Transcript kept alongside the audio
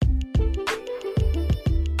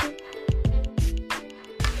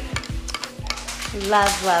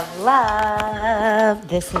Love, love, love.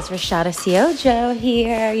 This is Rashada Siojo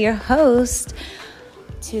here, your host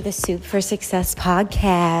to the Soup for Success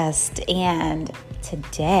podcast. And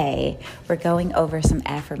today we're going over some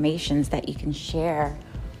affirmations that you can share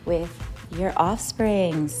with your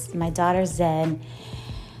offsprings. My daughter Zen,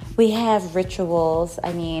 we have rituals. I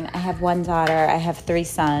have one daughter, I have 3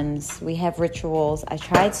 sons. We have rituals. I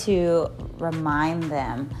try to remind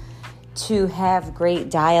them to have great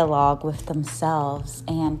dialogue with themselves.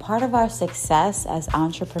 And part of our success as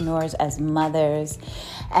entrepreneurs, as mothers,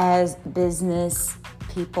 as business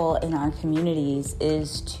people in our communities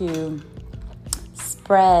is to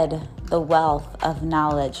spread the wealth of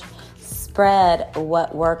knowledge, spread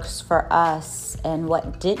what works for us and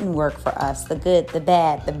what didn't work for us, the good, the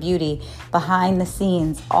bad, the beauty, behind the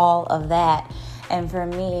scenes, all of that. And for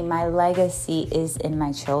me, my legacy is in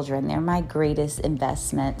my children. They're my greatest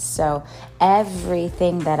investment. So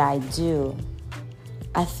everything that I do,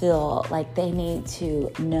 I feel like they need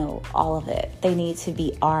to know all of it. They need to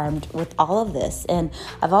be armed with all of this. And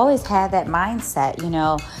I've always had that mindset,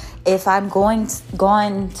 if I'm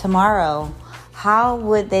going tomorrow, how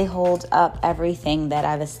would they hold up everything that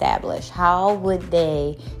I've established? How would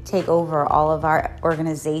they take over all of our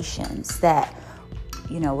organizations that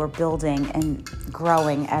we're building and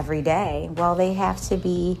growing every day? Well, they have to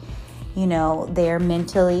be, they're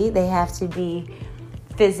mentally, they have to be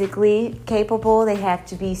physically capable, they have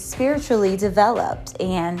to be spiritually developed.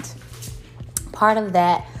 And part of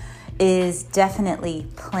that is definitely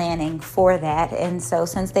planning for that. And so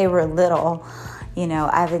since they were little,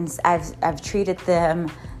 I've treated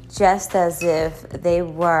them just as if they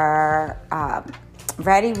were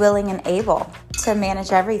ready, willing, and able to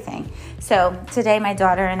manage everything. So today my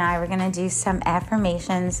daughter and I were going to do some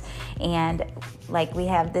affirmations, and we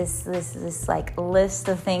have this list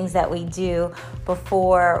of things that we do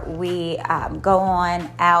before we go on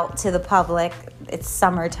out to the public. It's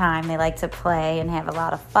summertime. They like to play and have a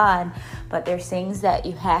lot of fun, but there's things that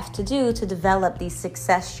you have to do to develop these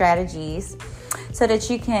success strategies so that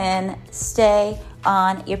you can stay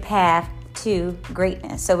on your path to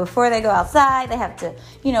greatness. So before they go outside, they have to,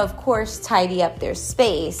 of course, tidy up their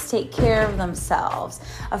space, take care of themselves,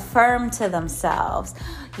 affirm to themselves,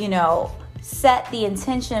 set the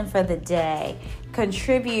intention for the day,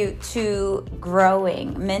 contribute to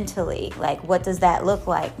growing mentally. What does that look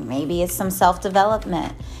like? Maybe it's some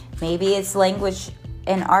self-development. Maybe it's language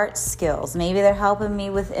and art skills. Maybe they're helping me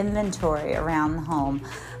with inventory around the home,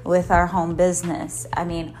 with our home business.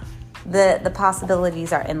 The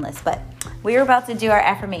possibilities are endless. But we were about to do our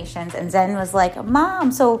affirmations, and Zen was like,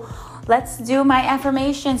 Mom, so let's do my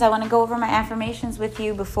affirmations. I want to go over my affirmations with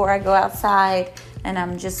you before I go outside. And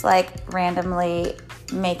I'm just randomly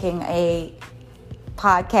making a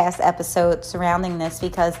podcast episode surrounding this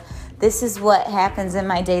because this is what happens in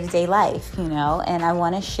my day-to-day life, and I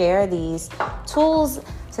want to share these tools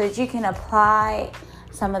so that you can apply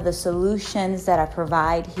some of the solutions that I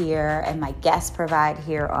provide here and my guests provide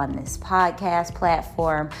here on this podcast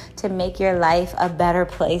platform to make your life a better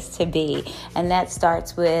place to be. And that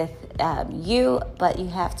starts with you, but you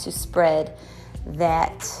have to spread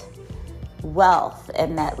that wealth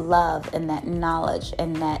and that love and that knowledge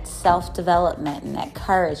and that self-development and that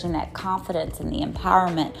courage and that confidence and the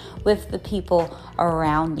empowerment with the people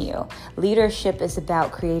around you. Leadership is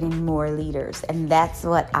about creating more leaders, and that's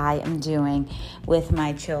what I am doing with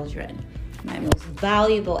my children, my most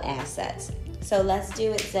valuable assets. So let's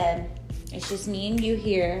do it, Zen. It's just me and you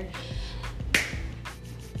here.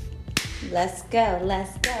 Let's go,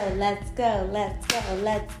 let's go, let's go, let's go,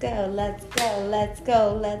 let's go, let's go, let's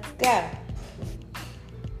go, let's go.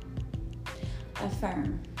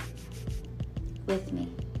 Affirm with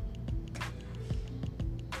me.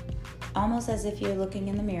 Almost as if you're looking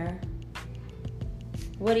in the mirror.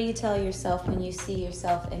 What do you tell yourself when you see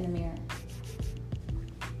yourself in the mirror?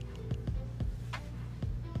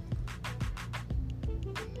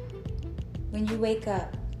 When you wake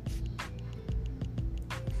up,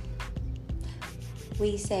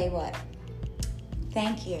 we say what?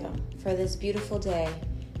 Thank you for this beautiful day.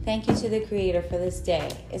 Thank you to the Creator for this day.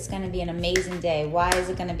 It's going to be an amazing day. Why is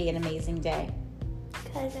it going to be an amazing day?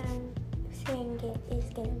 Because I'm saying it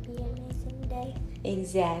is going to be an amazing day.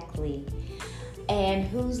 Exactly. And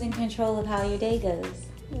who's in control of how your day goes?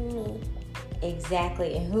 Me.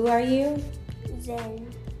 Exactly. And who are you?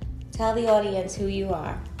 Zen. Tell the audience who you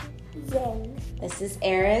are. Zen. This is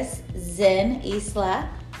Eris Zen Isla,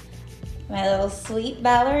 my little sweet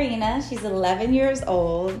ballerina. She's 11 years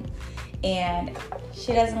old, and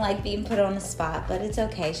she doesn't like being put on the spot, but it's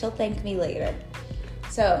okay. She'll thank me later.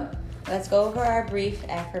 So let's go over our brief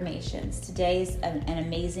affirmations. Today is an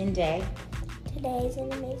amazing day. Today is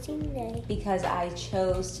an amazing day. Because I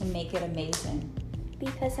chose to make it amazing.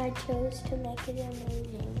 Because I chose to make it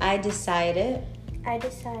amazing. I decided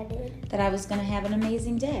that I was going to have an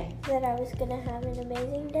amazing day. I was going to have an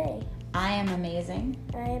amazing day. I am amazing.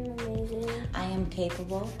 I am amazing. I am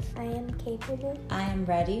capable. I am capable. I am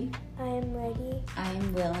ready. I am ready. I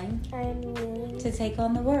am willing I am willing to take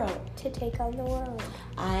on the world.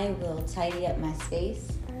 I will tidy up my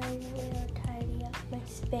space. I will tidy up my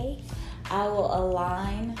space. I will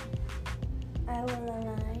align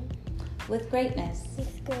with greatness.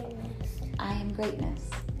 I am greatness.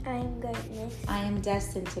 I am greatness. I am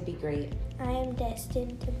destined to be great. I am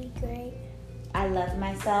destined to be great. I love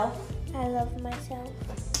myself. I love myself.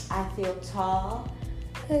 I feel tall.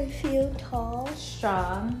 I feel tall,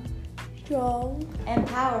 strong, and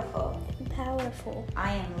powerful.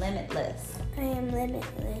 I am limitless. I am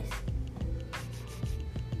limitless.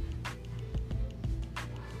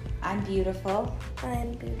 I'm beautiful. I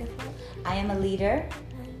am beautiful. I am a leader.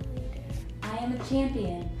 I am a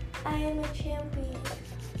champion. I am a champion.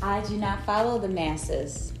 I do not follow the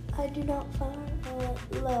masses. I do not follow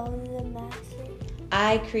the masses.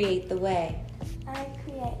 I create the way. I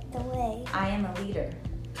create the way. I am a leader.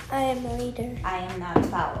 I am a leader. I am not a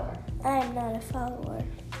follower. I am not a follower.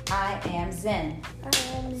 I am Zen. I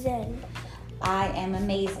am Zen. I am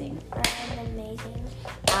amazing. I am amazing.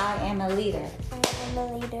 I am a leader. I am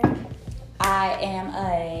a leader. I am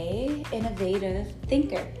a innovative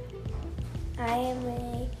thinker. I am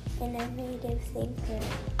a innovative thinker.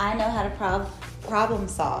 I know how to problem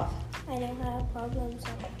solve. I know how to problem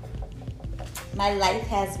solve. My life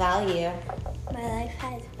has value. My life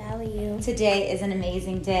has value. Today is an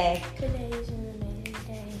amazing day. Today is an amazing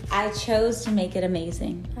day. I chose to make it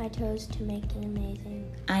amazing. I chose to make it amazing.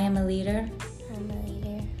 I am a leader. I'm a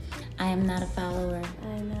leader. I am not a follower. I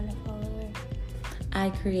am not a follower. I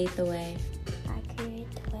create the way. I create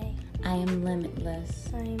the way. I am limitless.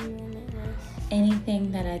 I am limitless.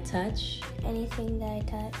 Anything that I touch,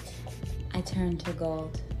 I turn to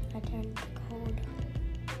gold. I turn to gold.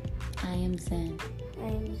 I am Zen. I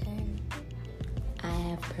am Zen. I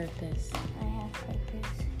have purpose. I have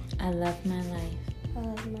purpose. I love my life. I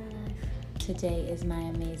love my life. Today is my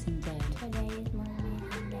amazing day. Today is my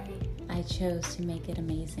amazing day. I chose to make it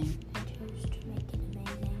amazing. I chose to make it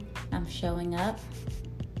amazing. I'm showing up.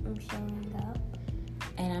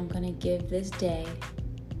 And I'm going to give this day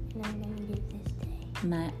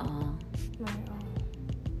my all.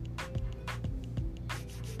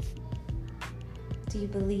 Do you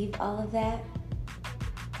believe all of that?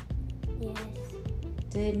 Yes.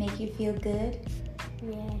 Did it make you feel good?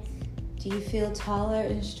 Yes. Do you feel taller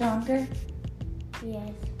and stronger?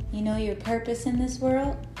 Yes. You know your purpose in this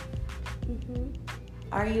world? Mhm.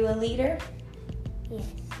 Are you a leader? Yes.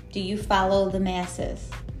 Do you follow the masses?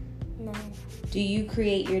 No. Do you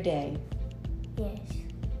create your day? Yes.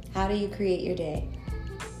 How do you create your day?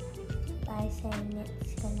 By saying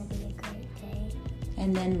it's going to be a great day.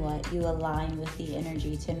 And then what? You align with the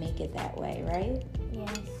energy to make it that way, right?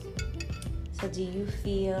 Yes. So do you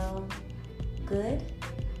feel good?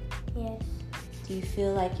 Yes. Do you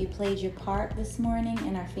feel like you played your part this morning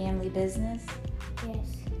in our family business? Yes.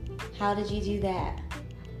 How did you do that?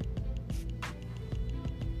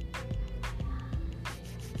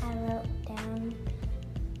 I wrote down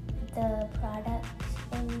the products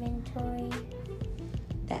inventory.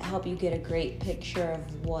 That help you get a great picture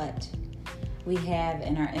of what we have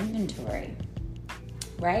in our inventory,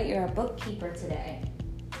 right? You're a bookkeeper today.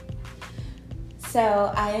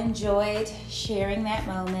 So I enjoyed sharing that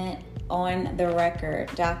moment on the record,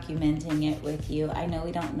 documenting it with you. I know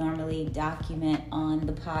we don't normally document on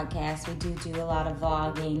the podcast. We do a lot of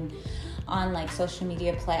vlogging on like social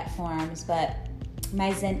media platforms, but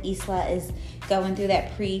my Zen Isla is going through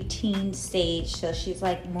that pre-teen stage, so she's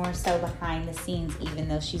like more so behind the scenes, even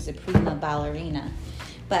though she's a prima ballerina.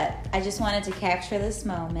 But I just wanted to capture this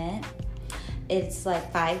moment. It's like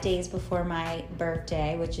 5 days before my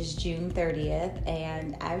birthday, which is June 30th,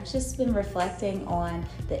 and I've just been reflecting on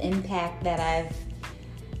the impact that I've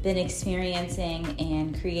been experiencing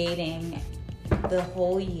and creating the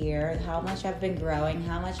whole year, how much I've been growing,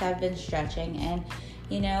 how much I've been stretching. And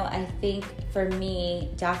I think for me,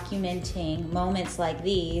 documenting moments like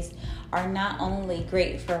these are not only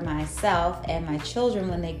great for myself and my children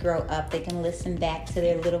when they grow up. They can listen back to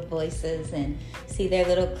their little voices and see their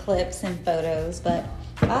little clips and photos, but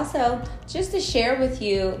also just to share with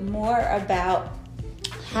you more about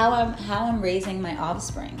how I'm raising my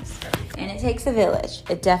offsprings. And it takes a village.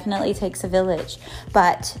 It definitely takes a village.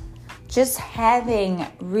 But just having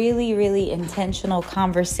really, really intentional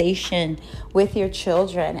conversation with your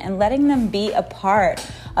children and letting them be a part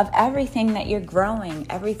of everything that you're growing,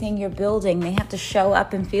 everything you're building. They have to show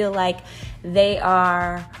up and feel like they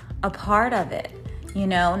are a part of it,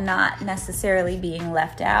 not necessarily being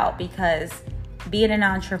left out, because being an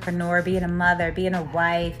entrepreneur, being a mother, being a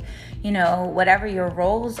wife, whatever your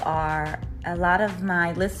roles are. A lot of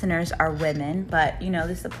my listeners are women, but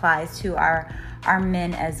this applies to our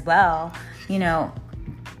men as well.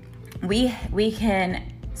 We can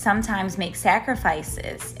sometimes make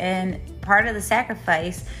sacrifices, and part of the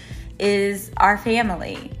sacrifice is our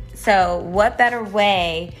family. So what better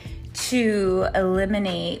way to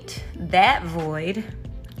eliminate that void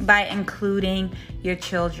by including your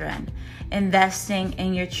children, investing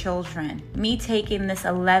in your children. Me taking this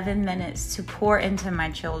 11 minutes to pour into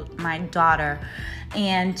my daughter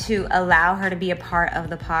and to allow her to be a part of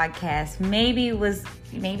the podcast.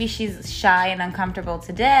 Maybe she's shy and uncomfortable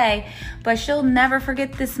today, but she'll never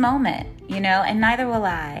forget this moment, and neither will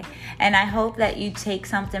I. And I hope that you take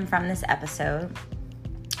something from this episode.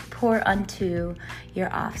 Pour unto your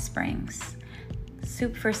offsprings.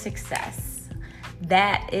 Soup for success.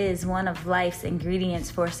 That is one of life's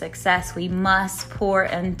ingredients for success. We must pour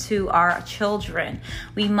into our children.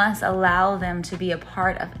 We must allow them to be a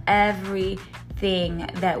part of everything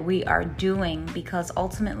that we are doing, because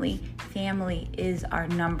ultimately family is our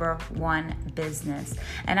number one business.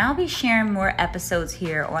 And I'll be sharing more episodes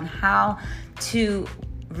here on how to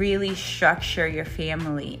really structure your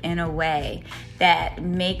family in a way that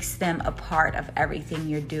makes them a part of everything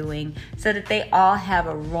you're doing, so that they all have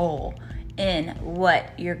a role in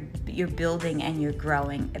what you're building and you're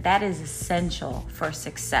growing. That is essential for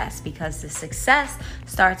success, because the success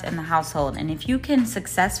starts in the household. And if you can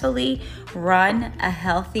successfully run a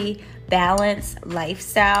healthy, balanced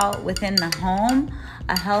lifestyle within the home,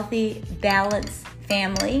 a healthy, balanced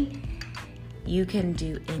family, you can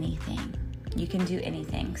do anything. You can do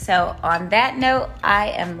anything. So on that note, I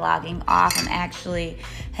am logging off. I'm actually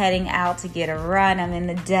heading out to get a run. I'm in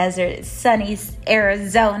the desert. It's sunny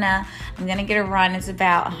Arizona. I'm going to get a run. It's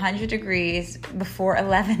about 100 degrees before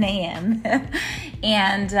 11 a.m.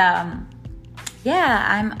 And I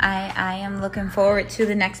am looking forward to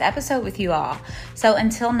the next episode with you all. So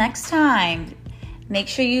until next time, make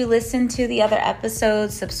sure you listen to the other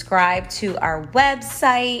episodes. Subscribe to our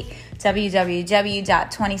website,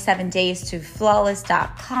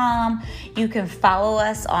 www.27daystoflawless.com. You can follow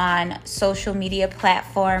us on social media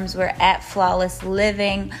platforms. We're at Flawless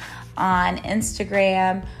Living on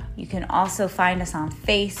Instagram. You can also find us on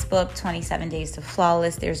Facebook, 27 Days to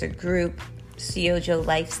Flawless. There's a group, Siojo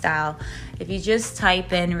Lifestyle. If you just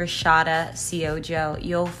type in Rashada Siojo,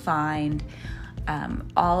 you'll find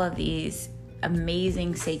all of these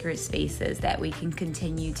amazing sacred spaces that we can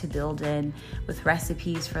continue to build in with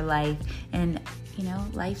recipes for life and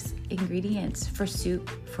life's ingredients for soup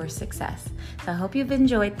for success. So I hope you've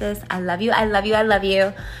enjoyed this. I love you. I love you. I love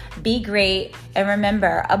you. Be great. And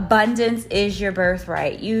remember, abundance is your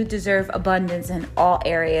birthright. You deserve abundance in all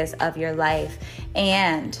areas of your life.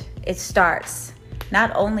 And it starts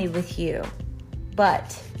not only with you,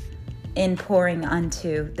 but in pouring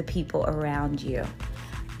unto the people around you.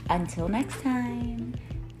 Until next time,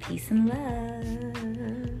 peace and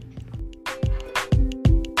love.